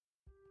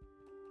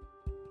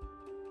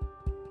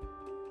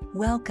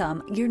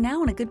Welcome. You're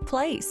now in a good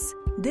place.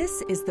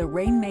 This is the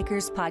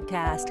Rainmakers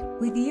Podcast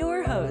with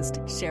your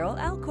host, Cheryl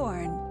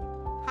Alcorn.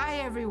 Hi,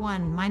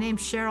 everyone. My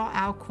name's Cheryl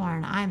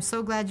Alcorn. I am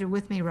so glad you're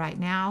with me right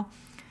now.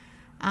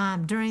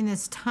 During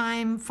this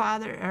time,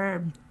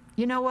 Father,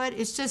 you know what?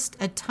 It's just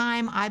a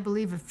time, I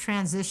believe, of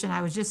transition.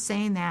 I was just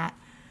saying that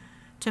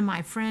to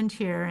my friend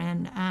here,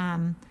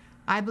 and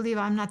I believe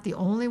I'm not the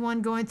only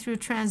one going through a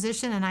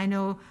transition, and I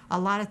know a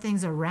lot of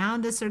things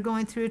around us are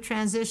going through a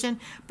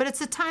transition, but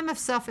it's a time of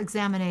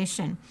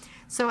self-examination.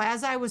 So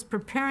as I was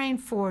preparing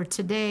for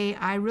today,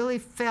 I really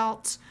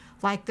felt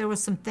like there were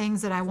some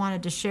things that I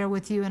wanted to share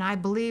with you, and I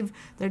believe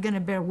they're going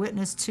to bear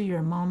witness to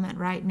your moment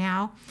right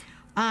now.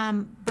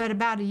 But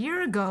about a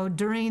year ago,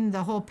 during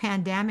the whole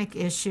pandemic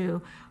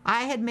issue,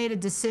 I had made a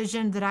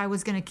decision that I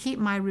was going to keep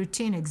my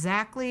routine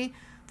exactly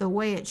the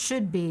way it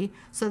should be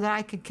so that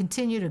I could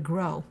continue to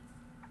grow.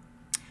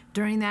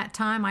 During that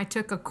time, I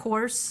took a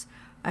course.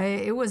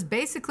 It was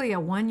basically a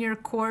one-year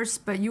course,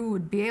 but you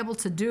would be able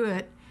to do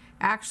it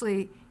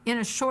actually in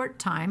a short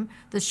time.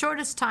 The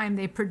shortest time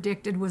they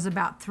predicted was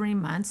about 3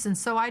 months, and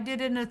so I did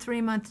it in a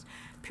 3-month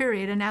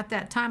period, and at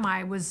that time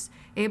I was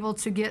able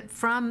to get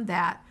from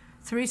that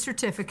 3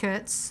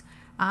 certificates.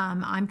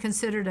 I'm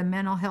considered a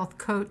mental health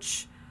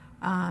coach,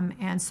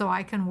 and so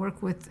I can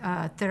work with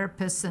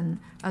therapists and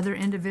other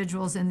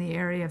individuals in the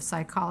area of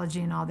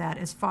psychology and all that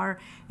as far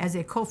as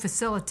a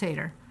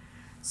co-facilitator.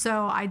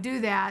 So I do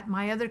that.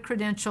 My other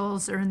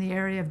credentials are in the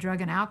area of drug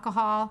and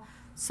alcohol.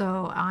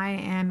 So I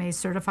am a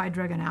certified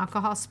drug and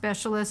alcohol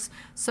specialist.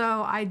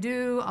 So I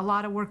do a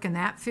lot of work in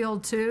that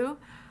field too.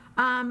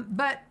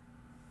 But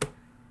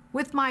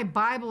with my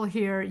Bible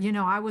here, you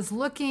know, I was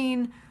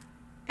looking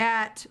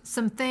at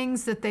some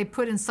things that they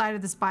put inside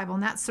of this Bible,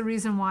 and that's the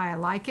reason why I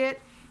like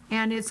it.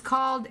 And it's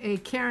called a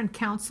Care and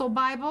Counsel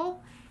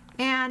Bible.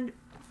 And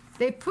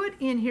they put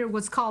in here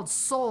what's called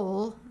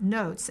Soul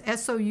Notes,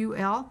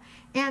 S-O-U-L.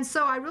 And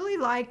so I really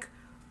like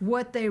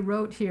what they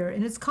wrote here,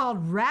 and it's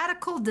called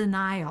Radical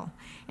Denial.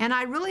 And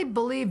I really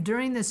believe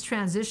during this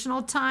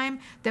transitional time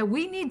that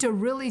we need to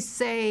really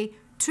say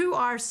to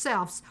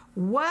ourselves,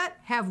 what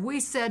have we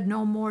said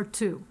no more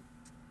to?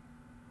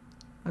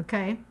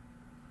 Okay?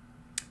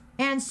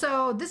 And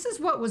so this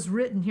is what was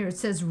written here. It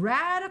says,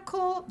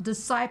 radical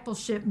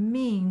discipleship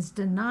means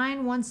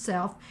denying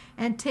oneself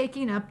and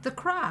taking up the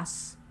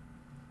cross.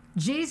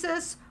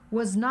 Jesus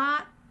was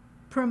not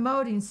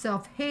promoting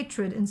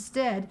self-hatred.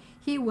 Instead,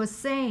 he was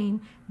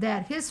saying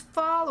that his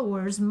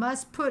followers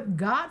must put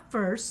God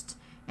first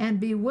and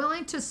be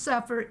willing to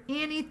suffer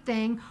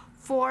anything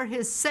for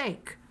his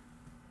sake.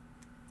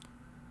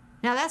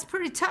 Now, that's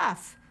pretty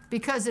tough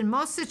because in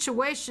most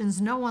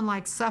situations, no one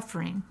likes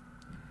suffering.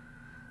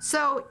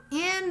 So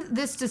in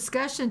this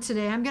discussion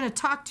today, I'm going to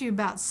talk to you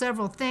about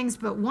several things,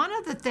 but one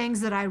of the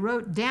things that I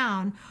wrote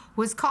down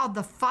was called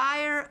the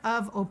fire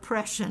of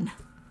oppression.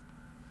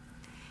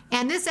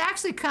 And this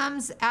actually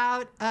comes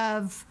out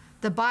of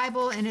the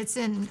Bible, and it's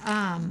in,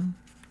 I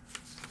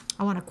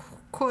want to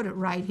quote it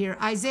right here,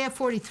 Isaiah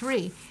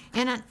 43.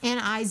 And in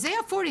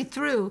Isaiah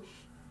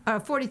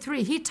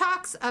 43, he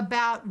talks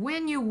about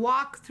when you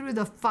walk through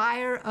the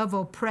fire of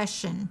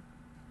oppression,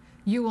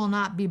 you will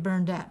not be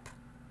burned up.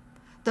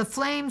 The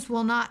flames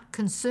will not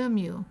consume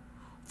you.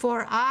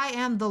 For I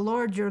am the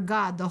Lord your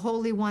God, the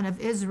Holy One of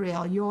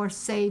Israel, your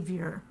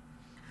Savior.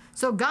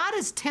 So God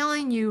is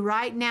telling you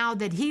right now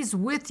that he's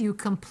with you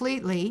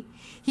completely.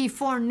 He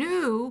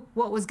foreknew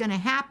what was going to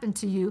happen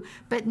to you.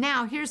 But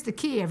now here's the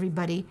key,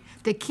 everybody.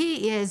 The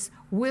key is,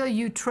 will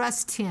you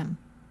trust him?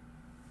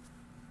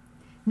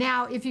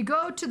 Now, if you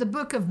go to the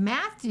book of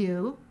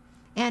Matthew,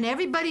 and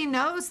everybody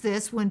knows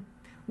this, when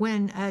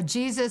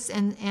Jesus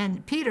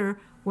and Peter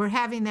were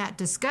having that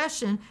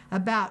discussion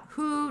about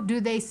who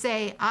do they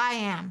say I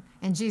am,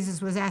 and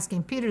Jesus was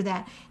asking Peter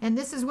that. And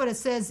this is what it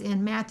says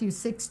in Matthew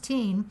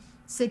 16,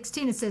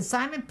 it says,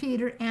 Simon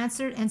Peter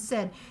answered and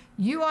said,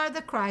 you are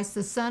the Christ,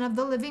 the Son of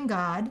the living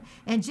God.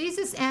 And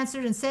Jesus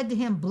answered and said to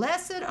him,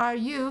 blessed are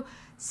you,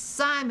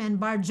 Simon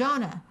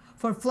Bar-Jonah,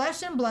 for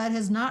flesh and blood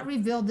has not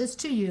revealed this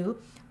to you,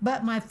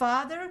 but my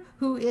Father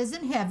who is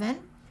in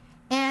heaven.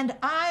 And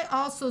I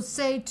also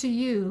say to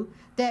you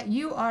that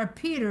you are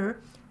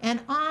Peter,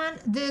 and on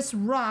this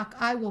rock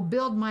I will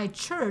build my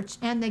church,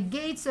 and the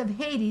gates of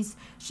Hades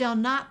shall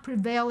not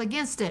prevail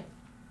against it.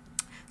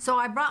 So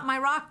I brought my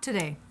rock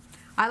today.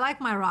 I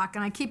like my rock,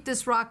 and I keep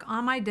this rock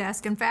on my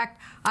desk. In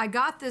fact, I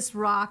got this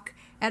rock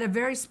at a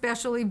very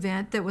special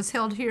event that was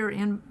held here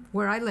in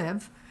where I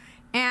live.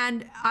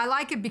 And I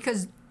like it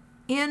because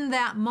in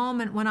that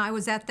moment when I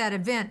was at that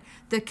event,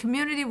 the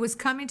community was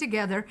coming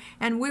together,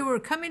 and we were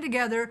coming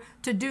together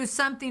to do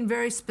something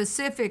very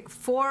specific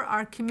for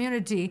our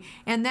community,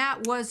 and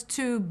that was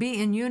to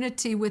be in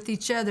unity with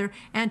each other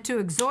and to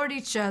exhort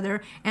each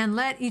other and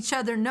let each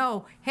other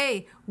know,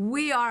 hey,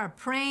 we are a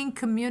praying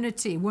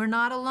community. We're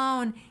not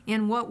alone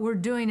in what we're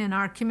doing in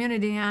our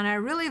community. And I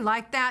really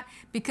like that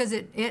because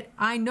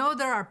I know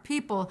there are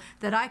people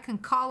that I can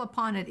call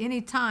upon at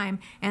any time,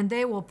 and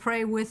they will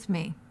pray with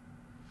me.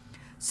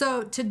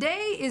 So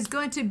today is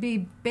going to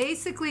be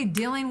basically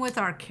dealing with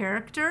our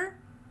character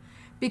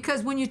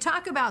Because when you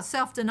talk about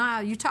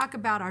self-denial, you talk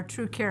about our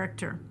true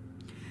character.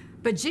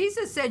 But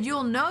Jesus said,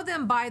 you'll know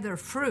them by their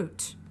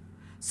fruit.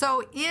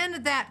 So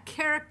in that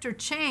character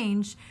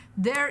change,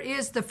 there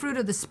is the fruit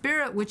of the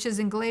Spirit, which is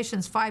in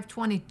Galatians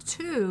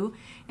 5:22.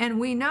 And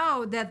we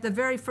know that the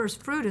very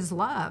first fruit is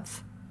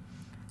love.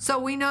 So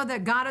we know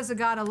that God is a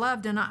God of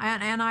love. And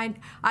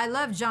I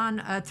love John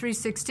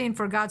 3:16,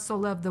 for God so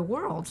loved the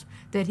world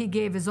that he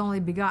gave his only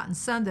begotten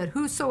Son, that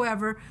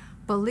whosoever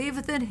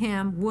believeth in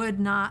him would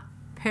not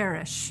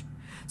perish.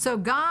 So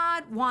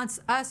God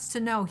wants us to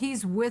know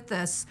he's with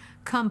us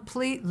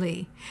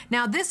completely.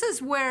 Now, this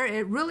is where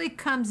it really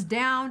comes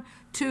down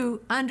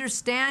to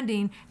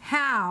understanding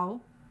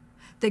how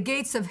the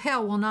gates of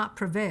hell will not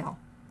prevail.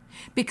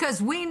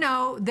 Because we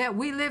know that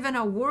we live in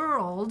a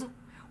world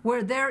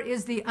where there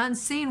is the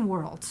unseen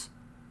world.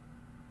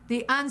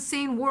 The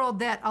unseen world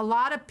that a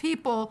lot of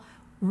people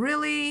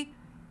really,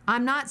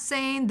 I'm not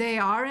saying they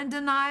are in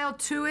denial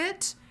to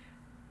it,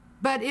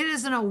 but it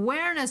is an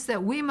awareness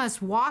that we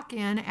must walk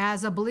in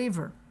as a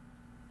believer.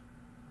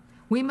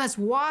 We must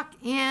walk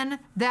in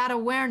that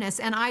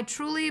awareness. And I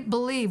truly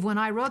believe when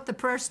I wrote the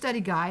prayer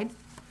study guide,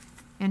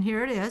 and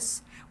here it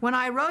is, when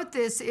I wrote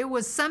this, it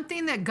was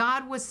something that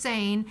God was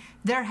saying,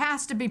 there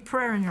has to be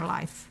prayer in your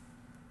life.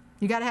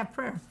 You got to have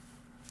prayer.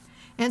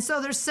 And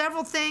so there's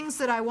several things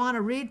that I want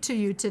to read to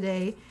you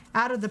today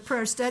out of the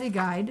prayer study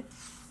guide.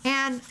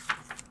 And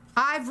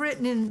I've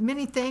written in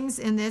many things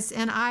in this,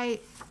 and I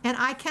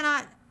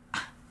cannot.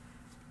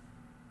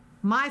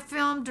 My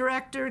film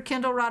director,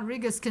 Kendall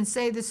Rodriguez, can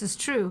say this is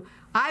true.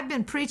 I've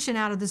been preaching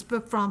out of this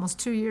book for almost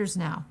 2 years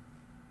now.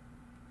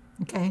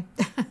 Okay?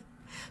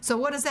 So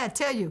what does that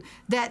tell you?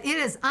 That it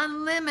is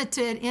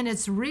unlimited in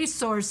its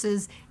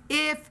resources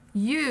if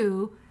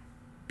you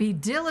be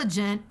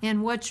diligent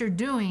in what you're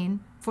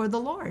doing for the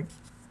Lord.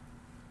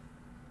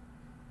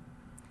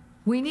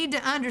 We need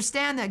to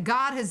understand that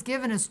God has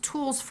given us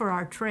tools for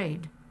our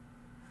trade.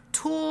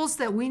 Tools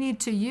that we need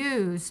to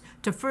use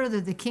to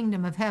further the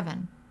kingdom of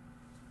heaven.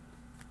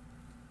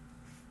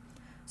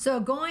 So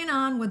going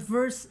on with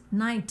verse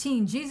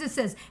 19, Jesus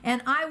says,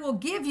 and I will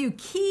give you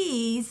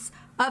keys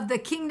of the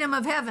kingdom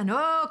of heaven.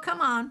 Oh,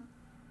 come on.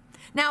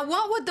 Now,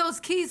 what would those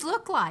keys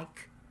look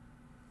like?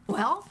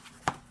 Well,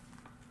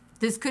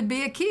 this could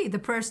be a key, the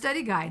prayer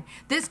study guide.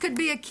 This could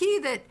be a key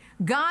that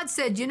God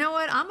said, you know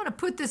what, I'm going to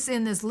put this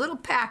in this little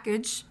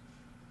package,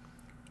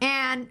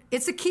 and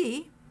it's a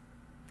key.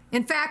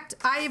 In fact,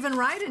 I even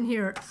write in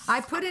here,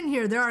 I put in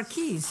here, there are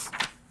keys.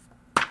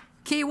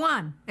 Key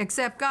 1,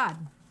 accept God.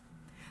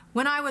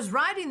 When I was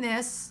writing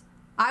this,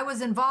 I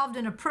was involved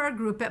in a prayer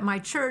group at my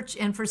church,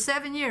 and for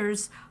 7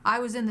 years, I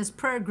was in this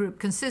prayer group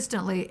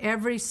consistently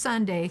every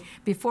Sunday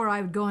before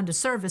I would go into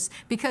service,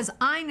 because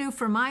I knew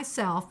for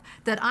myself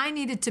that I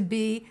needed to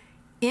be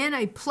in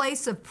a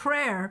place of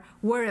prayer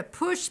where it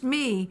pushed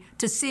me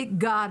to seek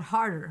God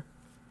harder,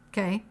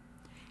 okay?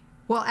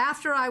 Well,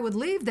 after I would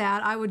leave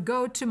that, I would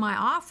go to my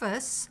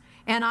office,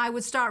 and I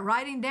would start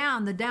writing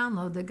down the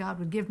download that God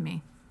would give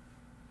me,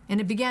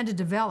 and it began to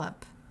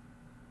develop.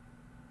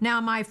 Now,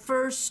 my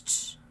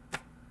first,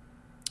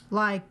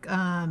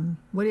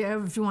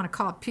 whatever, if you want to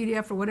call it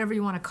PDF or whatever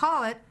you want to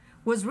call it,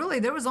 was really,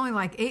 there was only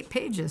like 8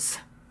 pages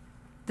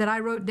that I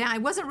wrote down.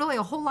 It wasn't really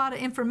a whole lot of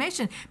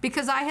information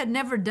because I had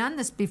never done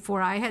this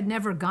before. I had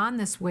never gone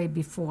this way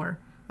before,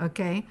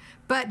 okay?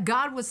 But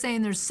God was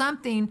saying there's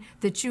something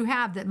that you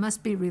have that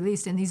must be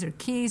released, and these are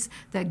keys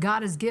that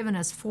God has given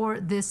us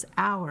for this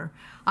hour.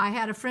 I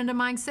had a friend of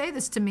mine say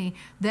this to me,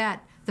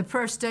 that the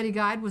prayer study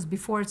guide was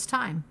before its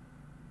time.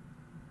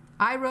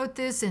 I wrote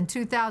this in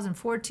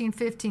 2014,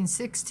 15,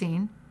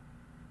 16,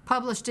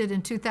 published it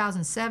in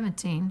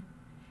 2017,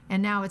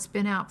 and now it's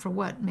been out for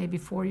what, maybe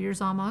 4 years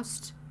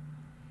almost?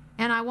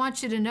 And I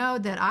want you to know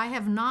that I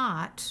have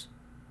not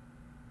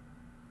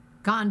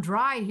gone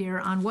dry here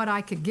on what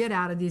I could get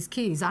out of these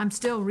keys. I'm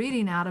still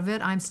reading out of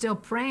it, I'm still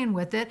praying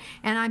with it,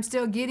 and I'm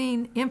still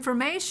getting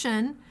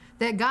information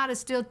that God is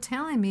still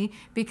telling me,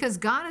 because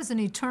God is an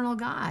eternal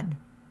God.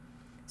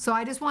 So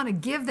I just want to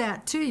give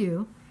that to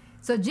you.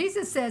 So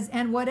Jesus says,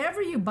 and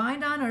whatever you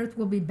bind on earth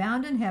will be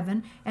bound in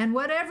heaven, and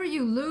whatever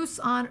you loose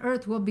on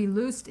earth will be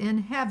loosed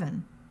in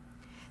heaven.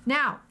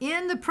 Now,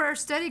 in the prayer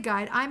study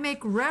guide, I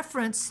make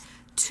reference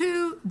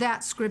to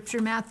that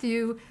scripture,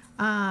 Matthew.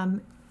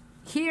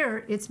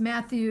 Here, it's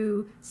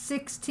Matthew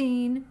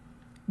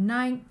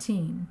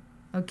 16:19,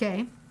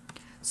 okay?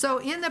 So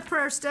in the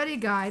prayer study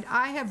guide,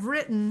 I have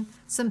written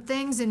some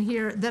things in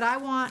here that I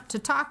want to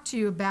talk to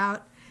you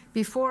about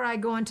before I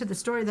go into the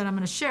story that I'm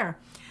going to share.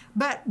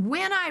 But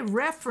when I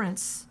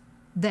reference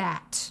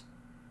that,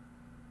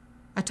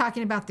 I'm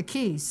talking about the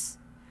keys.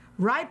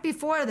 Right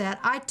before that,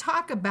 I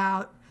talk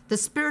about the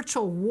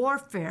spiritual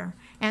warfare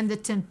and the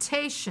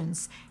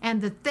temptations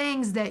and the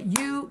things that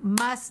you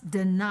must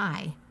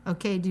deny.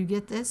 Okay, do you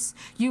get this?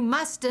 You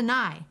must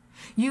deny.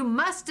 You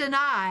must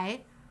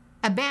deny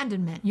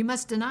abandonment. You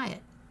must deny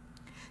it.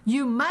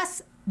 You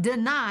must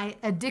deny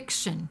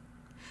addiction.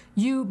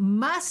 You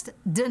must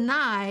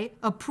deny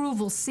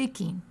approval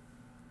seeking.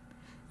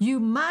 You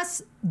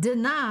must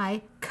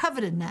deny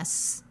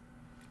covetousness.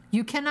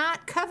 You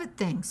cannot covet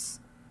things.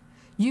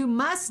 You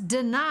must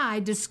deny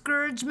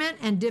discouragement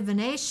and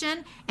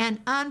divination and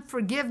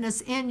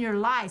unforgiveness in your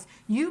lives.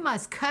 You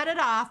must cut it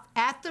off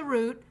at the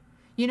root.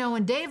 You know,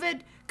 when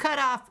David cut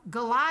off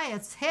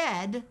Goliath's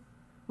head,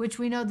 which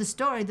we know the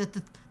story, that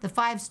the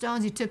 5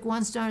 stones, he took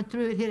one stone,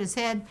 threw it, hit his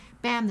head,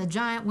 bam, the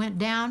giant went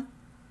down.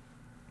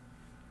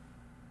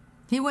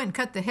 He wouldn't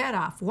cut the head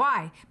off.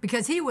 Why?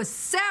 Because he was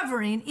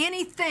severing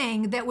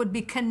anything that would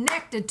be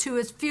connected to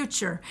his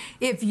future.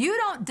 If you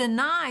don't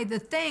deny the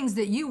things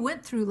that you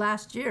went through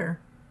last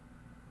year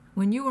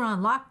when you were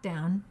on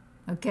lockdown,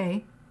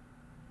 okay,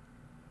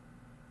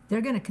 they're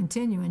going to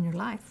continue in your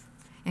life.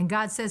 And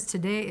God says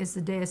today is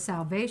the day of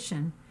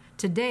salvation.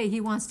 Today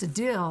he wants to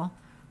deal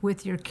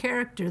with your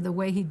character the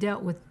way he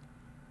dealt with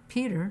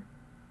Peter,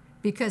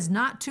 because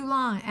not too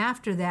long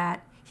after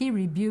that, he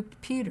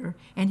rebuked Peter,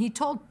 and he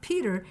told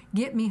Peter,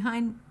 "Get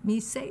behind me,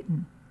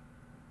 Satan."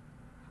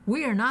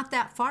 We are not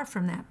that far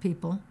from that,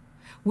 people.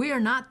 We are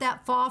not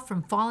that far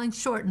from falling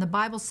short, and the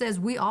Bible says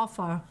we all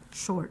fall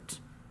short.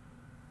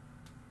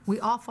 We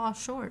all fall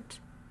short.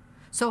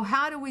 So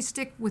how do we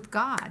stick with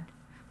God?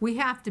 We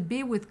have to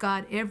be with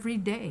God every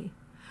day.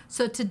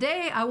 So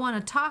today I want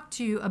to talk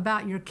to you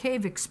about your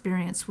cave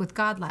experience with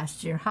God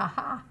last year. Ha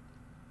ha.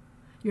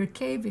 Your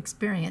cave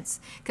experience,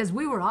 because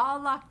we were all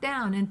locked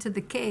down into the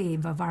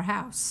cave of our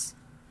house.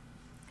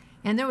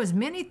 And there was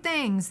many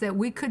things that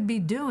we could be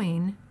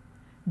doing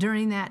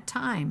during that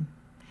time.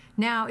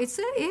 Now, it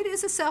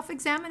is a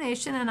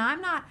self-examination, and I'm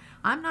not,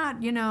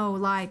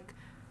 like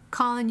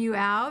calling you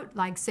out,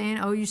 like saying,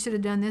 oh, you should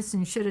have done this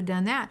and you should have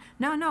done that.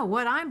 No,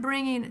 what I'm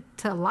bringing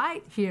to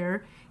light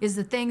here is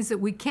the things that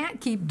we can't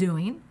keep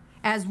doing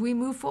as we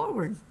move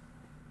forward.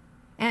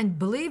 And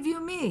believe you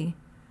me,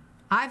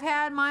 I've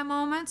had my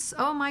moments.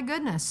 Oh, my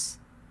goodness.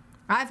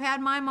 I've had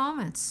my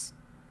moments.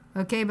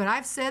 Okay, but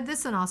I've said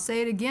this and I'll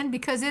say it again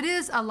because it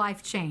is a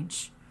life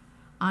change.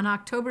 On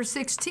October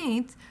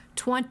 16th,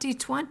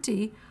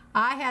 2020,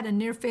 I had a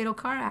near-fatal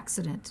car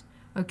accident.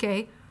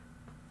 Okay,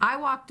 I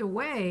walked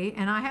away,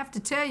 and I have to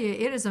tell you,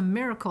 it is a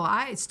miracle.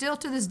 Still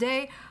to this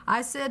day,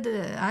 I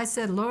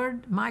said,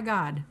 Lord, my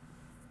God,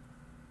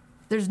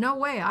 there's no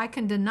way I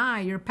can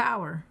deny your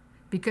power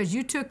because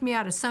you took me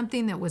out of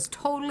something that was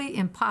totally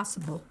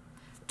impossible.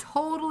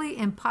 Totally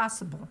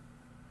impossible.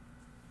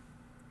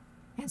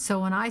 And so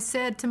when I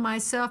said to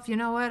myself, you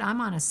know what, I'm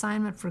on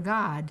assignment for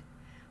God,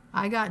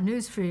 I got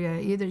news for you.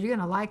 Either you're going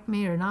to like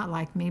me or not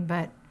like me,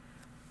 but,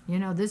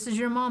 this is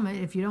your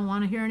moment. If you don't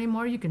want to hear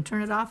anymore, you can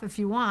turn it off if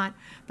you want.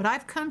 But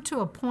I've come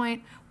to a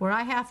point where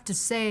I have to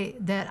say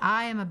that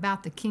I am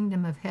about the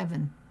kingdom of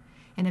heaven.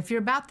 And if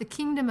you're about the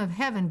kingdom of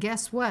heaven,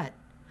 guess what?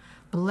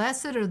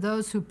 Blessed are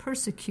those who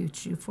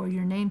persecute you for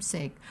your name's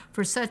sake,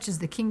 for such is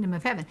the kingdom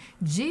of heaven.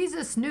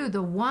 Jesus knew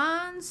the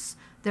ones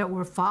that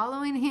were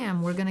following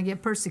him were going to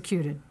get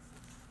persecuted.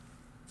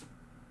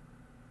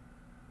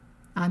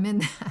 I'm in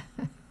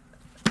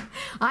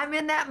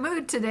that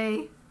mood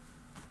today.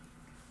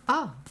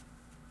 Oh,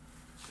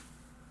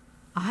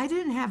 I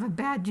didn't have a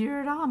bad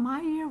year at all.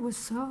 My year was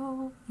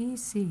so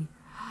easy.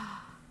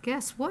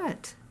 Guess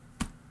what?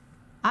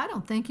 I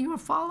don't think you were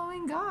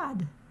following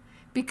God.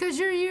 Because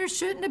your year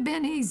shouldn't have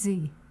been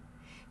easy.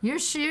 Your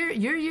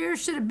year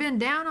should have been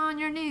down on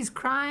your knees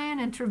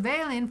crying and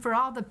travailing for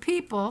all the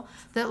people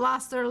that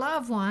lost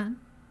loved ones.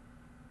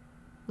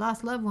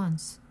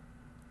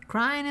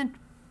 Crying and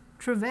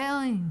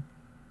travailing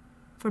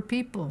for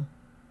people.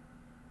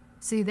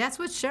 See, that's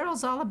what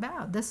Cheryl's all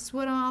about. This is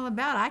what I'm all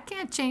about. I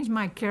can't change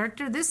my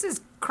character. This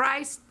is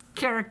Christ's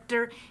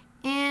character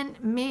in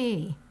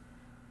me.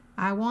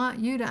 I want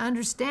you to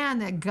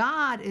understand that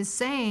God is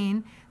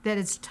saying that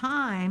it's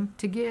time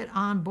to get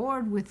on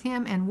board with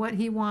him and what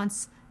he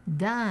wants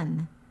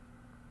done.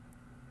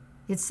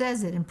 It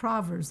says it in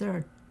Proverbs. There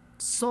are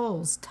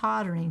souls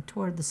tottering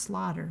toward the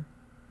slaughter.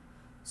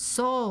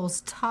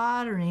 Souls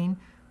tottering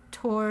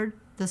toward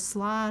the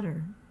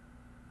slaughter.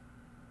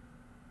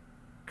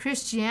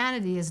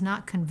 Christianity is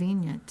not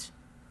convenient.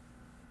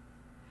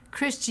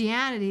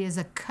 Christianity is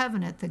a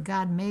covenant that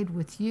God made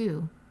with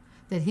you,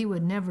 that he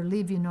would never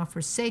leave you nor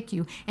forsake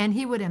you, and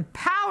he would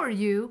empower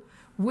you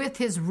with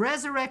his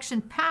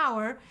resurrection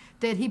power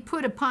that he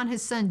put upon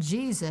his son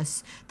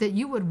Jesus, that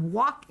you would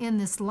walk in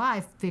this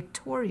life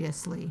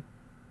victoriously.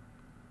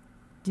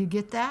 Do you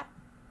get that?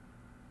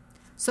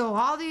 So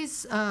all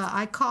these,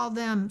 I call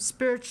them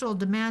spiritual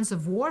demands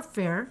of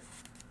warfare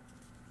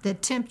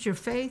that tempt your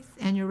faith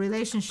and your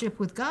relationship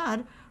with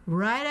God.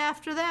 Right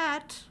after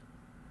that,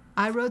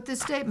 I wrote this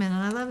statement,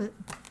 and I love it.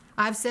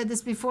 I've said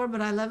this before,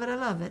 but I love it, I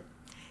love it.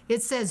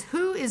 It says,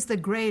 who is the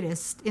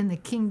greatest in the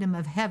kingdom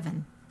of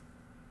heaven?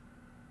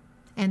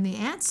 And the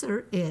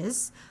answer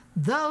is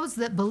those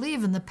that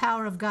believe in the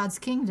power of God's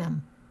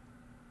kingdom.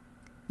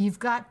 You've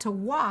got to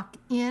walk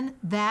in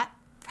that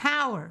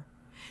power.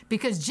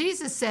 Because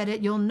Jesus said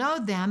it, you'll know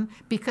them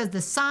because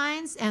the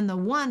signs and the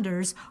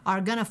wonders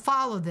are going to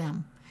follow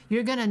them.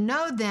 You're going to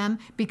know them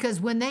because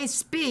when they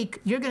speak,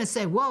 you're going to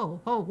say,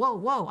 whoa, whoa, whoa,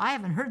 whoa, I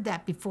haven't heard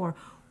that before.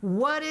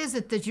 What is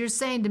it that you're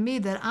saying to me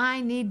that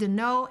I need to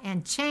know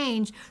and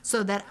change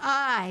so that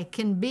I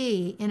can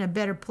be in a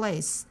better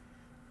place?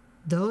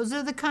 Those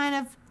are the kind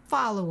of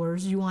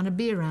followers you want to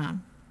be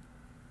around.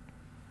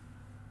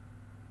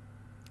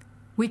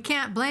 We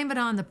can't blame it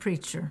on the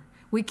preacher.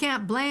 We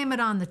can't blame it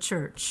on the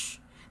church,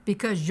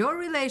 because your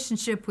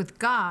relationship with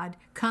God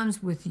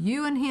comes with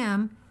you and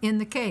him in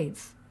the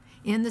cave,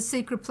 in the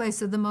secret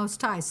place of the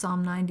Most High,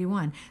 Psalm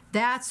 91.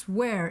 That's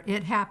where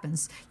it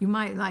happens. You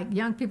might, like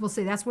young people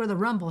say, that's where the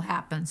rumble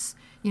happens.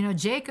 You know,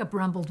 Jacob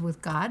rumbled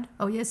with God.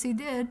 Oh, yes, he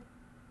did.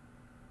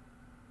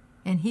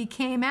 And he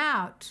came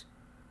out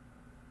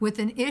with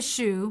an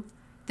issue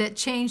that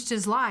changed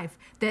his life,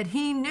 that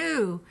he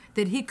knew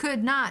that he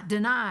could not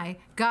deny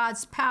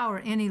God's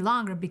power any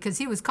longer because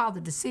he was called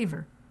a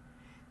deceiver.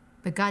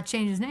 But God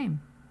changed his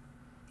name.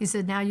 He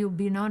said, now you'll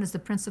be known as the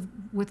Prince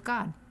with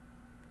God.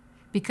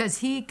 Because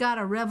he got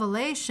a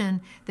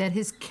revelation that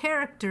his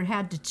character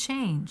had to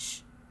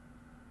change.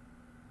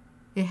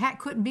 It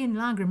couldn't be any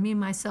longer me,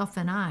 myself,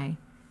 and I.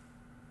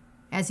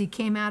 As he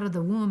came out of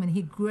the womb and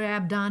he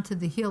grabbed onto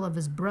the heel of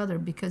his brother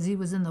because he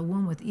was in the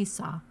womb with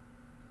Esau.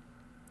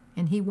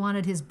 And he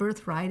wanted his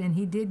birthright, and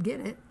he did get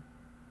it.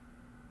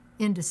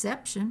 In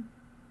deception,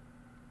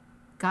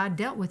 God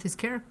dealt with his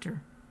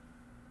character.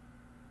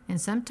 And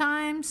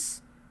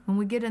sometimes when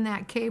we get in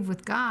that cave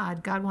with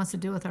God, God wants to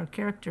deal with our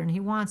character, and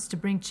he wants to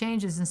bring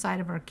changes inside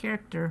of our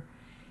character.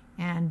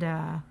 And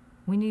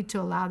we need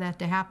to allow that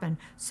to happen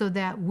so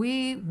that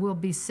we will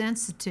be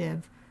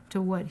sensitive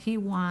to what he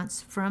wants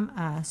from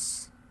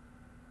us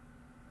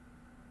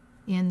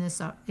in this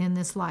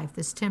life,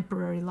 this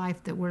temporary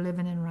life that we're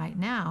living in right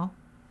now,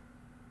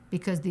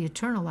 because the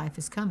eternal life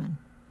is coming.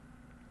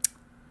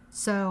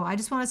 So I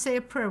just want to say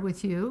a prayer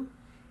with you,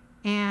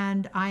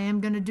 and I am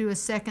going to do a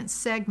second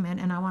segment,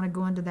 and I want to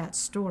go into that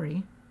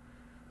story.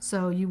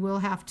 So you will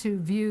have to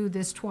view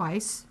this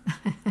twice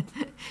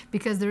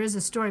because there is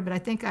a story, but I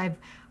think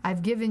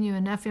I've given you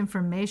enough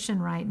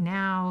information right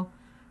now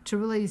to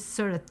really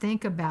sort of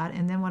think about.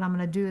 And then what I'm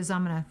going to do is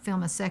I'm going to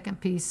film a second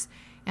piece,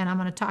 and I'm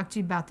going to talk to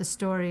you about the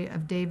story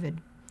of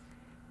David.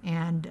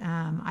 And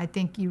I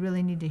think you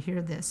really need to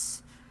hear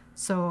this.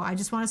 So I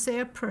just want to say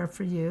a prayer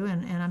for you,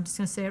 and I'm just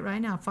going to say it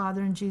right now.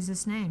 Father, in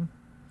Jesus' name,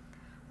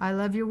 I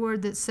love your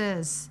word that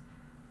says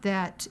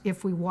that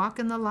if we walk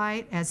in the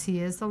light as he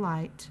is the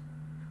light,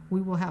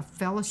 we will have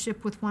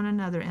fellowship with one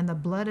another, and the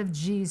blood of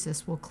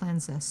Jesus will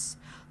cleanse us.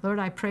 Lord,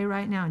 I pray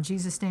right now in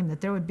Jesus' name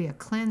that there would be a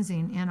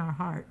cleansing in our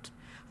heart,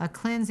 a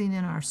cleansing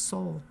in our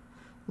soul.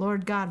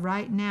 Lord God,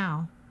 right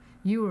now,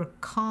 you are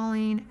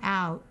calling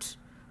out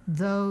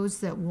those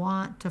that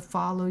want to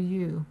follow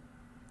you,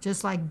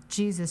 just like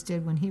Jesus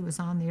did when he was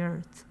on the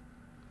earth.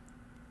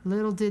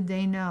 Little did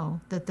they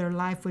know that their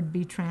life would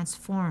be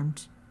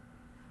transformed.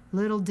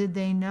 Little did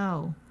they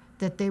know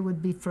that they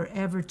would be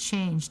forever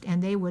changed,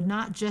 and they would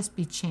not just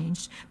be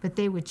changed, but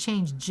they would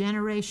change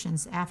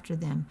generations after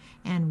them.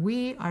 And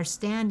we are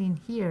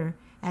standing here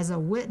as a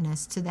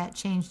witness to that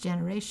changed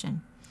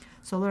generation.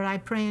 So, Lord, I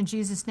pray in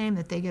Jesus' name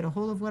that they get a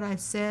hold of what I've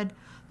said.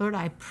 Lord,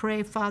 I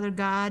pray, Father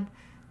God,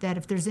 that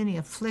if there's any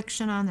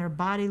affliction on their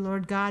body,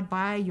 Lord God,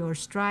 by your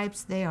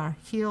stripes, they are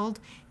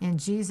healed in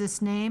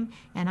Jesus' name.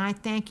 And I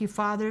thank you,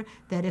 Father,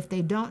 that if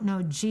they don't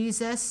know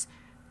Jesus,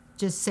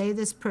 just say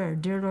this prayer.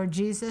 Dear Lord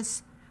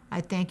Jesus,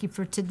 I thank you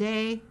for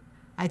today.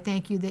 I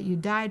thank you that you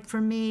died for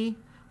me.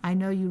 I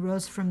know you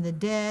rose from the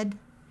dead,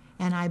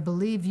 and I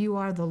believe you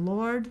are the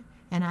Lord,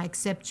 and I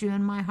accept you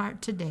in my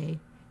heart today.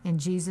 In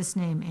Jesus'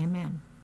 name, amen.